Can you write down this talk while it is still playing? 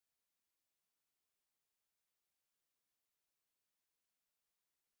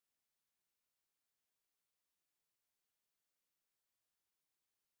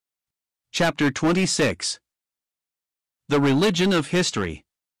Chapter 26. The Religion of History.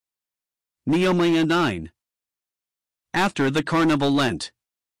 Nehemiah 9. After the Carnival Lent.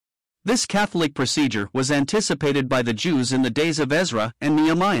 This Catholic procedure was anticipated by the Jews in the days of Ezra and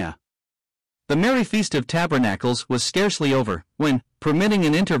Nehemiah. The merry Feast of Tabernacles was scarcely over, when, permitting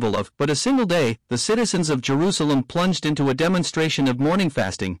an interval of but a single day, the citizens of Jerusalem plunged into a demonstration of mourning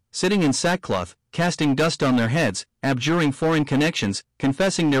fasting, sitting in sackcloth, casting dust on their heads, abjuring foreign connections,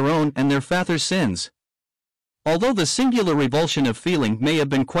 confessing their own and their fathers' sins. Although the singular revulsion of feeling may have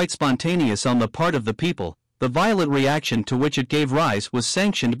been quite spontaneous on the part of the people, the violent reaction to which it gave rise was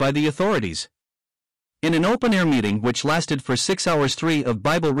sanctioned by the authorities. In an open-air meeting which lasted for 6 hours, 3 of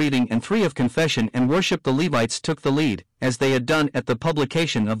Bible reading and 3 of confession and worship, the Levites took the lead, as they had done at the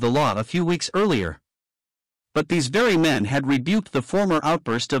publication of the law a few weeks earlier. But these very men had rebuked the former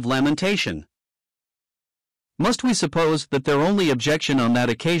outburst of lamentation. Must we suppose that their only objection on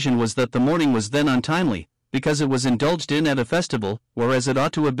that occasion was that the mourning was then untimely, because it was indulged in at a festival, whereas it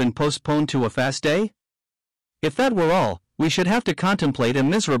ought to have been postponed to a fast day? If that were all, we should have to contemplate a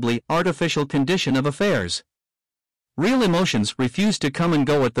miserably artificial condition of affairs. Real emotions refused to come and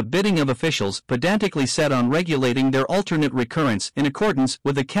go at the bidding of officials pedantically set on regulating their alternate recurrence in accordance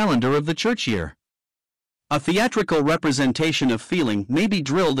with the calendar of the church year. A theatrical representation of feeling may be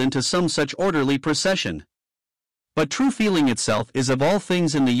drilled into some such orderly procession. But true feeling itself is of all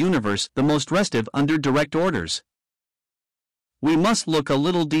things in the universe the most restive under direct orders. We must look a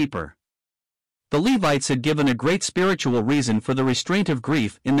little deeper. The Levites had given a great spiritual reason for the restraint of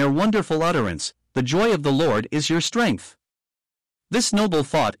grief in their wonderful utterance, "The joy of the Lord is your strength." This noble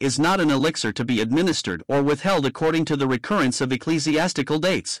thought is not an elixir to be administered or withheld according to the recurrence of ecclesiastical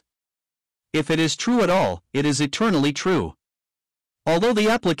dates. If it is true at all, it is eternally true. Although the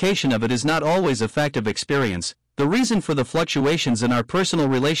application of it is not always a fact of experience, the reason for the fluctuations in our personal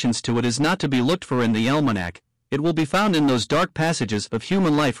relations to it is not to be looked for in the almanac. It will be found in those dark passages of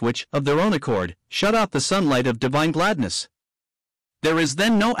human life which, of their own accord, shut out the sunlight of divine gladness. There is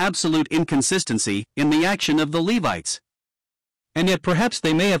then no absolute inconsistency in the action of the Levites. And yet perhaps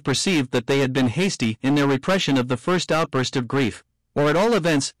they may have perceived that they had been hasty in their repression of the first outburst of grief, or at all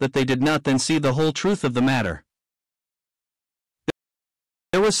events that they did not then see the whole truth of the matter.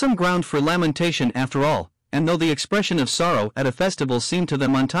 There was some ground for lamentation after all, and though the expression of sorrow at a festival seemed to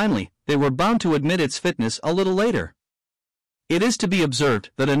them untimely, they were bound to admit its fitness a little later. It is to be observed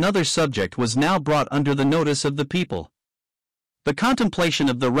that another subject was now brought under the notice of the people. The contemplation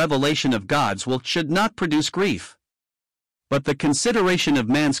of the revelation of God's will should not produce grief. But the consideration of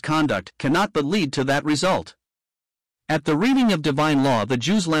man's conduct cannot but lead to that result. At the reading of divine law the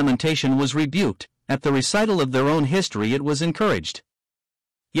Jews' lamentation was rebuked, at the recital of their own history it was encouraged.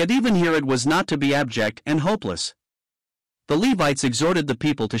 Yet even here it was not to be abject and hopeless. The Levites exhorted the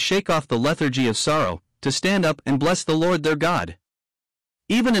people to shake off the lethargy of sorrow, to stand up and bless the Lord their God.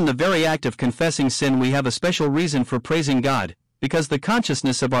 Even in the very act of confessing sin we have a special reason for praising God, because the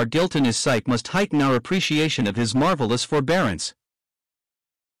consciousness of our guilt in His sight must heighten our appreciation of His marvelous forbearance.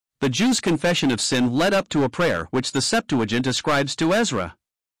 The Jews' confession of sin led up to a prayer which the Septuagint ascribes to Ezra.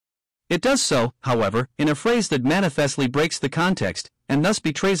 It does so, however, in a phrase that manifestly breaks the context, and thus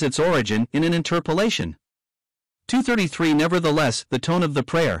betrays its origin in an interpolation. 233. Nevertheless, the tone of the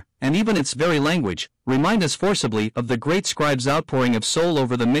prayer, and even its very language, remind us forcibly of the great scribe's outpouring of soul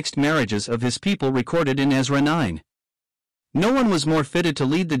over the mixed marriages of his people recorded in Ezra 9. No one was more fitted to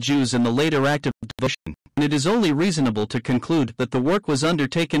lead the Jews in the later act of devotion, and it is only reasonable to conclude that the work was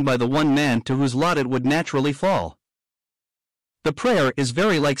undertaken by the one man to whose lot it would naturally fall. The prayer is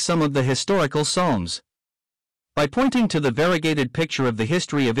very like some of the historical psalms. By pointing to the variegated picture of the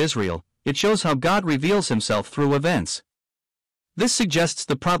history of Israel, it shows how God reveals Himself through events. This suggests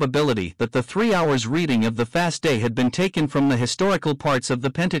the probability that the 3 hours reading of the fast day had been taken from the historical parts of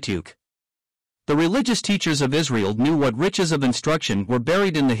the Pentateuch. The religious teachers of Israel knew what riches of instruction were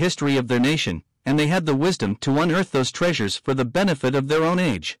buried in the history of their nation, and they had the wisdom to unearth those treasures for the benefit of their own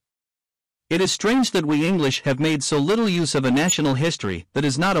age. It is strange that we English have made so little use of a national history that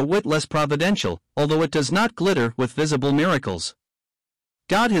is not a whit less providential, although it does not glitter with visible miracles.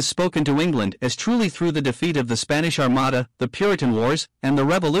 God has spoken to England as truly through the defeat of the Spanish Armada, the Puritan Wars, and the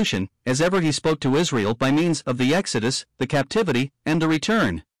Revolution, as ever He spoke to Israel by means of the Exodus, the captivity, and the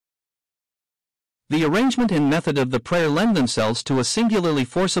return. The arrangement and method of the prayer lend themselves to a singularly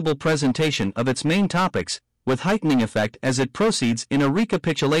forcible presentation of its main topics, with heightening effect as it proceeds in a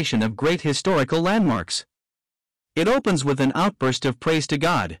recapitulation of great historical landmarks. It opens with an outburst of praise to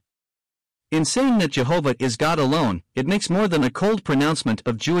God. In saying that Jehovah is God alone, it makes more than a cold pronouncement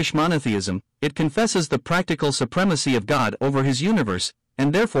of Jewish monotheism, it confesses the practical supremacy of God over His universe,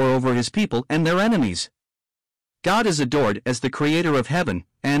 and therefore over his people and their enemies. God is adored as the creator of heaven,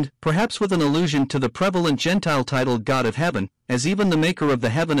 and, perhaps with an allusion to the prevalent Gentile title God of heaven, as even the maker of the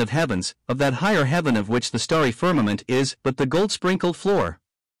heaven of heavens, of that higher heaven of which the starry firmament is but the gold-sprinkled floor.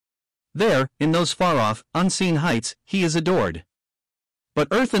 There, in those far-off, unseen heights, he is adored. But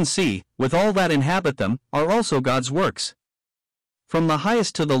earth and sea, with all that inhabit them, are also God's works. From the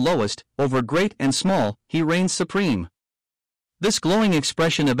highest to the lowest, over great and small, he reigns supreme. This glowing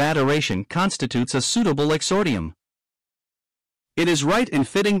expression of adoration constitutes a suitable exordium. It is right and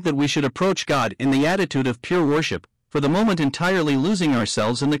fitting that we should approach God in the attitude of pure worship, for the moment entirely losing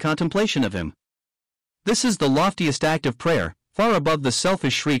ourselves in the contemplation of him. This is the loftiest act of prayer, far above the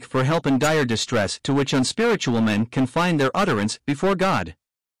selfish shriek for help in dire distress to which unspiritual men confine their utterance before God.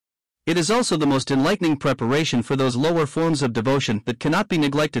 It is also the most enlightening preparation for those lower forms of devotion that cannot be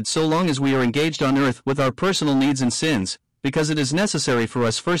neglected so long as we are engaged on earth with our personal needs and sins, because it is necessary for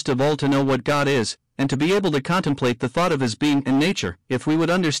us first of all to know what God is, and to be able to contemplate the thought of his being and nature, if we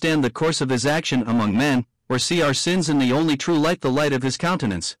would understand the course of his action among men, or see our sins in the only true light, the light of his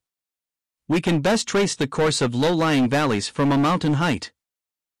countenance. We can best trace the course of low-lying valleys from a mountain height.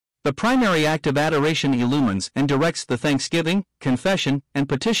 The primary act of adoration illumines and directs the thanksgiving, confession, and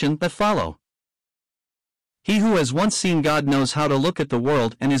petition that follow. He who has once seen God knows how to look at the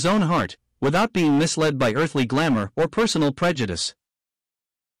world and his own heart, without being misled by earthly glamour or personal prejudice.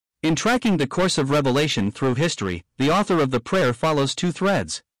 In tracking the course of revelation through history, the author of the prayer follows two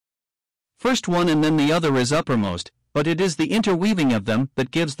threads. First one and then the other is uppermost, but it is the interweaving of them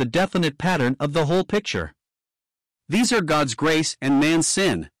that gives the definite pattern of the whole picture. These are God's grace and man's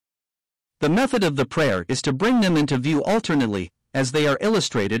sin. The method of the prayer is to bring them into view alternately, as they are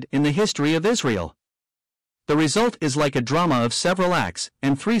illustrated in the history of Israel. The result is like a drama of several acts,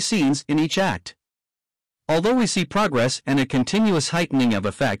 and 3 scenes in each act. Although we see progress and a continuous heightening of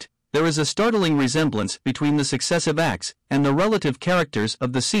effect, there is a startling resemblance between the successive acts, and the relative characters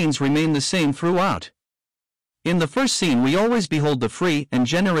of the scenes remain the same throughout. In the first scene we always behold the free and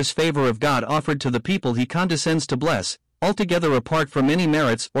generous favor of God offered to the people he condescends to bless, altogether apart from any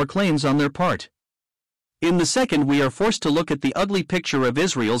merits or claims on their part. In the second we are forced to look at the ugly picture of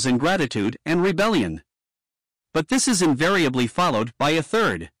Israel's ingratitude and rebellion. But this is invariably followed by a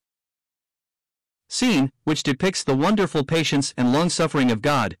third scene, which depicts the wonderful patience and long-suffering of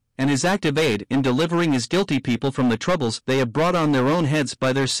God, and his active aid in delivering his guilty people from the troubles they have brought on their own heads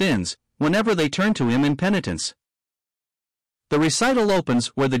by their sins, whenever they turn to him in penitence. The recital opens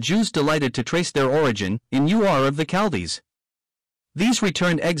where the Jews delighted to trace their origin, in Ur of the Chaldees. These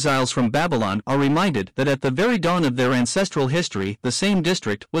returned exiles from Babylon are reminded that at the very dawn of their ancestral history the same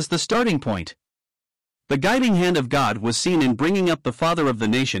district was the starting point. The guiding hand of God was seen in bringing up the father of the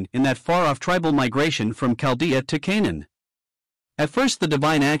nation in that far-off tribal migration from Chaldea to Canaan. At first the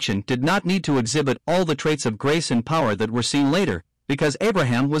divine action did not need to exhibit all the traits of grace and power that were seen later, because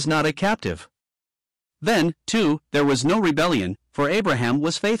Abraham was not a captive. Then, too, there was no rebellion, for Abraham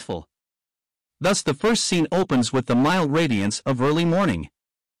was faithful. Thus the first scene opens with the mild radiance of early morning.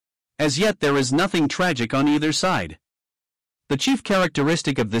 As yet there is nothing tragic on either side. The chief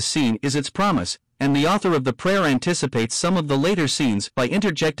characteristic of this scene is its promise, and the author of the prayer anticipates some of the later scenes by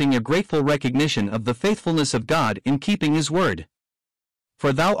interjecting a grateful recognition of the faithfulness of God in keeping his word.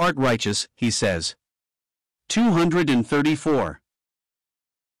 For thou art righteous, he says. 234.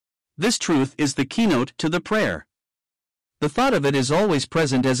 This truth is the keynote to the prayer. The thought of it is always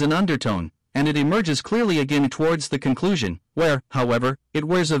present as an undertone, and it emerges clearly again towards the conclusion, where, however, it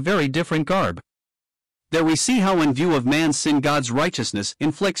wears a very different garb. There we see how in view of man's sin God's righteousness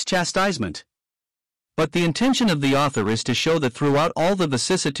inflicts chastisement. But the intention of the author is to show that throughout all the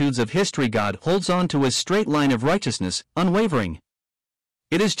vicissitudes of history God holds on to his straight line of righteousness, unwavering.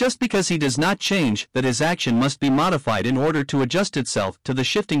 It is just because he does not change that his action must be modified in order to adjust itself to the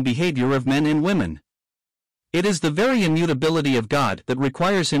shifting behavior of men and women. It is the very immutability of God that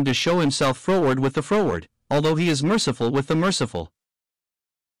requires him to show himself froward with the froward, although he is merciful with the merciful.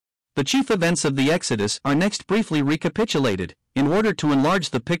 The chief events of the Exodus are next briefly recapitulated, in order to enlarge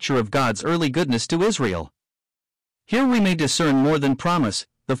the picture of God's early goodness to Israel. Here we may discern more than promise,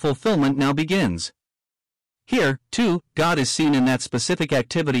 the fulfillment now begins. Here, too, God is seen in that specific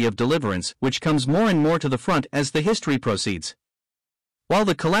activity of deliverance which comes more and more to the front as the history proceeds. While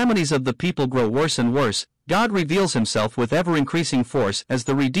the calamities of the people grow worse and worse, God reveals himself with ever-increasing force as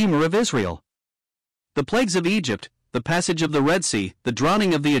the Redeemer of Israel. The plagues of Egypt, the passage of the Red Sea, the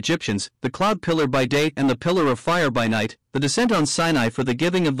drowning of the Egyptians, the cloud pillar by day and the pillar of fire by night, the descent on Sinai for the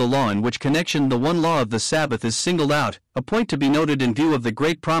giving of the law, in which connection the one law of the Sabbath is singled out, a point to be noted in view of the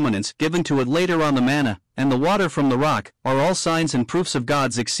great prominence given to it later on, the manna, and the water from the rock, are all signs and proofs of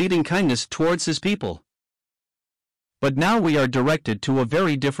God's exceeding kindness towards his people. But now we are directed to a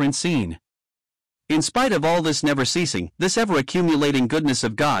very different scene. In spite of all this never ceasing, this ever accumulating goodness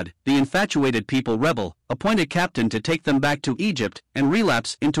of God, the infatuated people rebel, appoint a captain to take them back to Egypt, and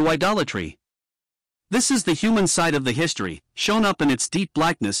relapse into idolatry. This is the human side of the history, shown up in its deep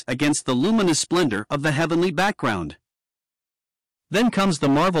blackness against the luminous splendor of the heavenly background. Then comes the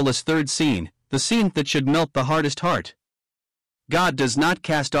marvelous third scene, the scene that should melt the hardest heart. God does not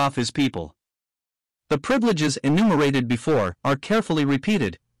cast off his people. The privileges enumerated before are carefully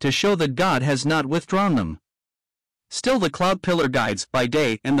repeated, to show that God has not withdrawn them. Still the cloud pillar guides by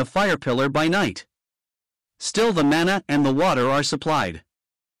day and the fire pillar by night. Still the manna and the water are supplied.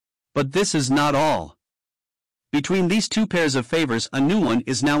 But this is not all. Between these two pairs of favors a new one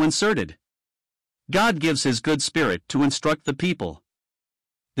is now inserted. God gives his good spirit to instruct the people.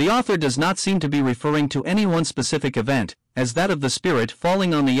 The author does not seem to be referring to any one specific event, as that of the Spirit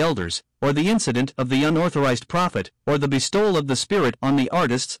falling on the elders, or the incident of the unauthorized prophet, or the bestowal of the Spirit on the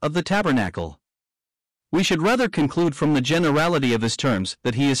artists of the tabernacle. We should rather conclude from the generality of his terms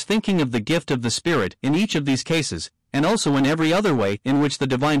that he is thinking of the gift of the Spirit in each of these cases, and also in every other way in which the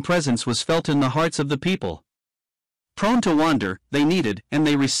divine presence was felt in the hearts of the people. Prone to wander, they needed and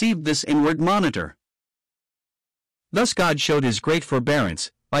they received this inward monitor. Thus God showed his great forbearance,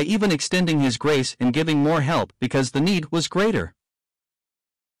 by even extending his grace and giving more help because the need was greater.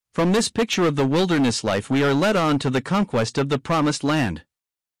 From this picture of the wilderness life we are led on to the conquest of the promised land.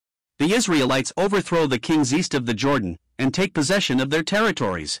 The Israelites overthrow the kings east of the Jordan, and take possession of their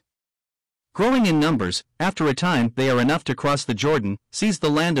territories. Growing in numbers, after a time they are enough to cross the Jordan, seize the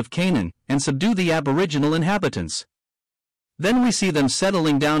land of Canaan, and subdue the aboriginal inhabitants. Then we see them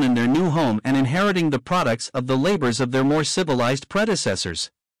settling down in their new home and inheriting the products of the labors of their more civilized predecessors.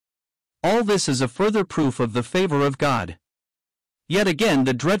 All this is a further proof of the favor of God. Yet again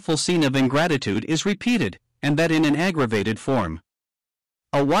the dreadful scene of ingratitude is repeated, and that in an aggravated form.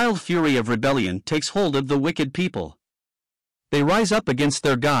 A wild fury of rebellion takes hold of the wicked people. They rise up against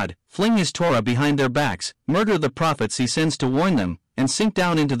their God, fling his Torah behind their backs, murder the prophets he sends to warn them, and sink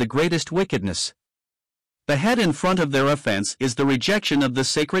down into the greatest wickedness. The head in front of their offense is the rejection of the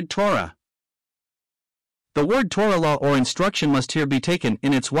sacred Torah. The word Torah, law or instruction, must here be taken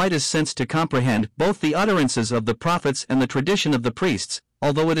in its widest sense to comprehend both the utterances of the prophets and the tradition of the priests,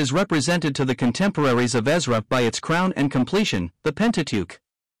 although it is represented to the contemporaries of Ezra by its crown and completion, the Pentateuch.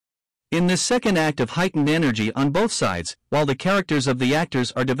 In this second act of heightened energy on both sides, while the characters of the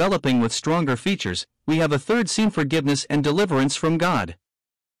actors are developing with stronger features, we have a third scene: forgiveness and deliverance from God.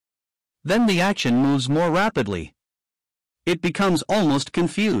 Then the action moves more rapidly. It becomes almost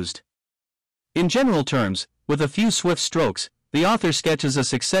confused. In general terms, with a few swift strokes, the author sketches a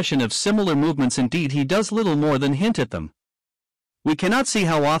succession of similar movements. Indeed, he does little more than hint at them. We cannot see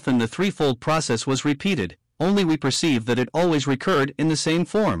how often the threefold process was repeated, only we perceive that it always recurred in the same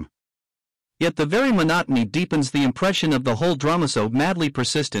form. Yet the very monotony deepens the impression of the whole drama. So madly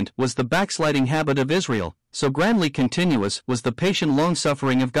persistent was the backsliding habit of Israel, so grandly continuous was the patient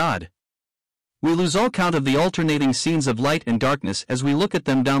long-suffering of God. We lose all count of the alternating scenes of light and darkness as we look at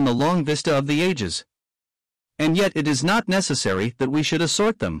them down the long vista of the ages. And yet it is not necessary that we should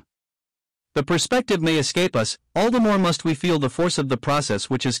assort them. The perspective may escape us, all the more must we feel the force of the process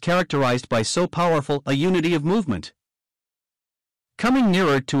which is characterized by so powerful a unity of movement. Coming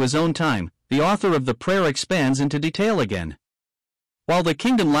nearer to his own time, the author of the prayer expands into detail again. While the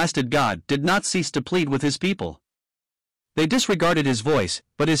kingdom lasted, God did not cease to plead with his people. They disregarded his voice,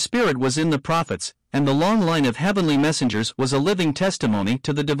 but his spirit was in the prophets, and the long line of heavenly messengers was a living testimony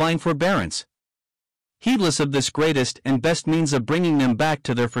to the divine forbearance. Heedless of this greatest and best means of bringing them back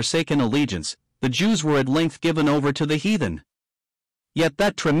to their forsaken allegiance, the Jews were at length given over to the heathen. Yet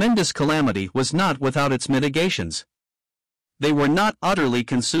that tremendous calamity was not without its mitigations. They were not utterly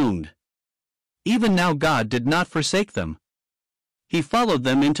consumed. Even now God did not forsake them. He followed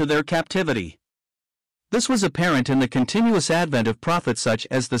them into their captivity. This was apparent in the continuous advent of prophets such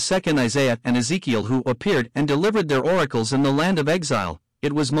as the second Isaiah and Ezekiel, who appeared and delivered their oracles in the land of exile.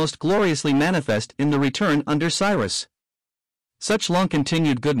 It was most gloriously manifest in the return under Cyrus. Such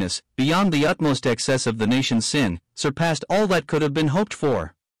long-continued goodness, beyond the utmost excess of the nation's sin, surpassed all that could have been hoped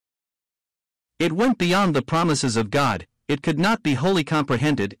for. It went beyond the promises of God, it could not be wholly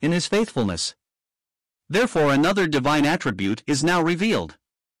comprehended in his faithfulness. Therefore another divine attribute is now revealed.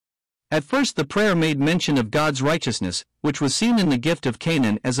 At first the prayer made mention of God's righteousness, which was seen in the gift of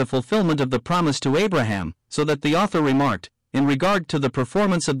Canaan as a fulfillment of the promise to Abraham, so that the author remarked, in regard to the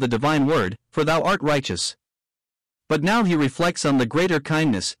performance of the divine word, "For thou art righteous." But now he reflects on the greater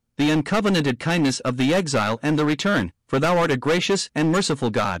kindness, the uncovenanted kindness of the exile and the return, "For thou art a gracious and merciful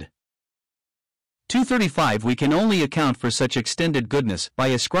God." 235 We can only account for such extended goodness by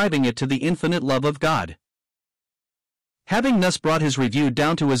ascribing it to the infinite love of God. Having thus brought his review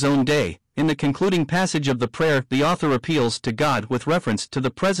down to his own day, in the concluding passage of the prayer the author appeals to God with reference to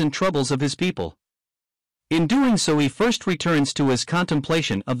the present troubles of his people. In doing so he first returns to his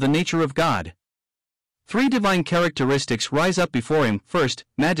contemplation of the nature of God. Three divine characteristics rise up before him: first,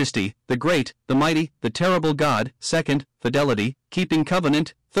 majesty, the great, the mighty, the terrible God; second, fidelity, keeping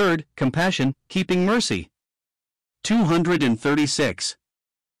covenant; third, compassion, keeping mercy. 236.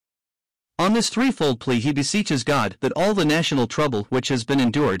 On this threefold plea he beseeches God that all the national trouble which has been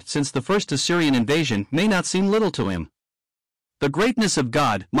endured since the first Assyrian invasion may not seem little to him. The greatness of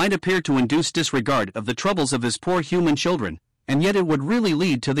God might appear to induce disregard of the troubles of his poor human children, and yet it would really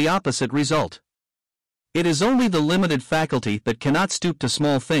lead to the opposite result. It is only the limited faculty that cannot stoop to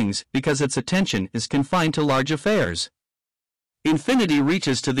small things because its attention is confined to large affairs. Infinity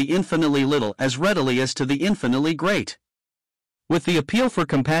reaches to the infinitely little as readily as to the infinitely great. With the appeal for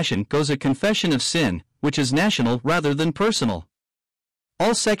compassion goes a confession of sin, which is national rather than personal.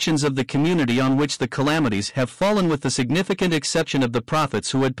 All sections of the community on which the calamities have fallen, with the significant exception of the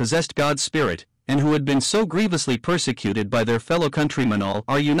prophets who had possessed God's Spirit, and who had been so grievously persecuted by their fellow countrymen, all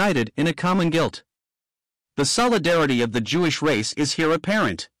are united in a common guilt. The solidarity of the Jewish race is here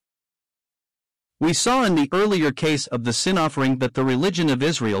apparent. We saw in the earlier case of the sin offering that the religion of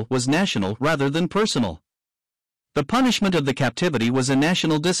Israel was national rather than personal. The punishment of the captivity was a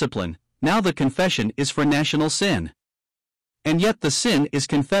national discipline, now the confession is for national sin. And yet the sin is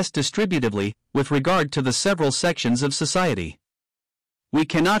confessed distributively, with regard to the several sections of society. We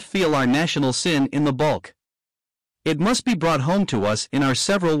cannot feel our national sin in the bulk. It must be brought home to us in our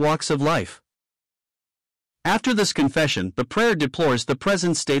several walks of life. After this confession, the prayer deplores the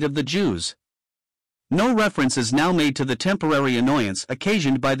present state of the Jews. No reference is now made to the temporary annoyance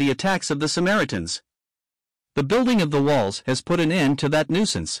occasioned by the attacks of the Samaritans. The building of the walls has put an end to that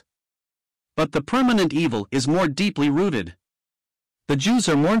nuisance. But the permanent evil is more deeply rooted. The Jews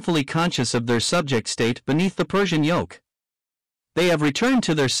are mournfully conscious of their subject state beneath the Persian yoke. They have returned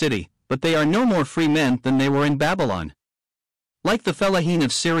to their city, but they are no more free men than they were in Babylon. Like the fellahin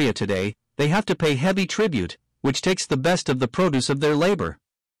of Syria today, they have to pay heavy tribute, which takes the best of the produce of their labor.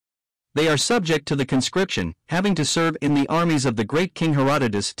 They are subject to the conscription, having to serve in the armies of the great king.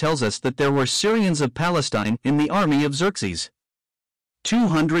 Herodotus tells us that there were Syrians of Palestine in the army of Xerxes.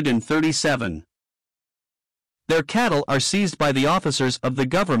 237. Their cattle are seized by the officers of the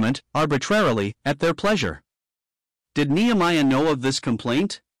government, arbitrarily, at their pleasure. Did Nehemiah know of this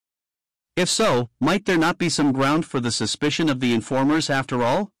complaint? If so, might there not be some ground for the suspicion of the informers after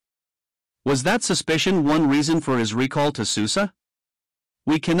all? Was that suspicion one reason for his recall to Susa?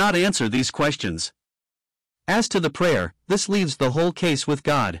 We cannot answer these questions. As to the prayer, this leaves the whole case with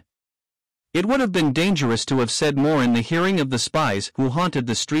God. It would have been dangerous to have said more in the hearing of the spies who haunted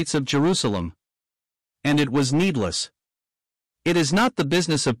the streets of Jerusalem. And it was needless. It is not the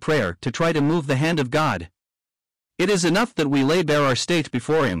business of prayer to try to move the hand of God. It is enough that we lay bare our state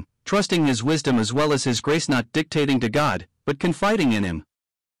before Him, trusting His wisdom as well as His grace, not dictating to God, but confiding in Him.